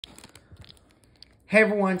Hey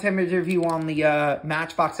everyone, time to review on the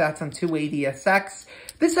Matchbox Datsun 280SX.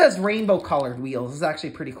 This has rainbow colored wheels. It's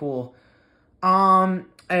actually pretty cool.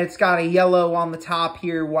 It's got a yellow on the top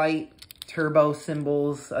here, white turbo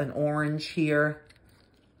symbols, an orange here.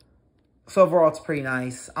 So overall, it's pretty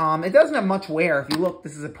nice. It doesn't have much wear. If you look,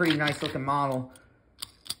 this is a pretty nice looking model.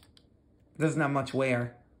 Doesn't have much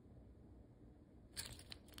wear.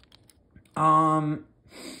 Overall,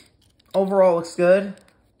 looks good.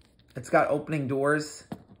 It's got opening doors.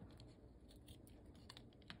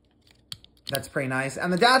 That's pretty nice.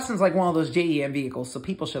 And the Datsun's like one of those JDM vehicles, so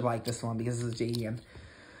people should like this one because it's a JDM.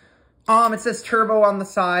 It says turbo on the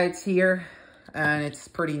sides here, and it's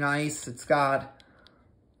pretty nice. It's got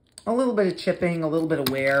a little bit of chipping, a little bit of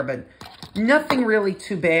wear, but nothing really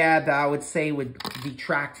too bad that I would say would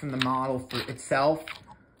detract from the model for itself.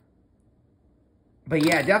 But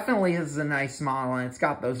yeah, definitely this is a nice model, and it's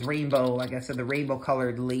got those rainbow, like I said, the rainbow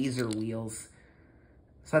colored laser wheels.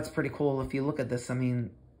 So that's pretty cool. If you look at this, I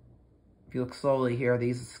mean, if you look slowly here,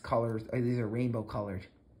 these colors, these are rainbow colored.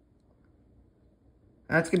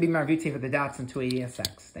 And that's going to be my review for the Datsun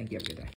 280SX. Thank you. Have a good day.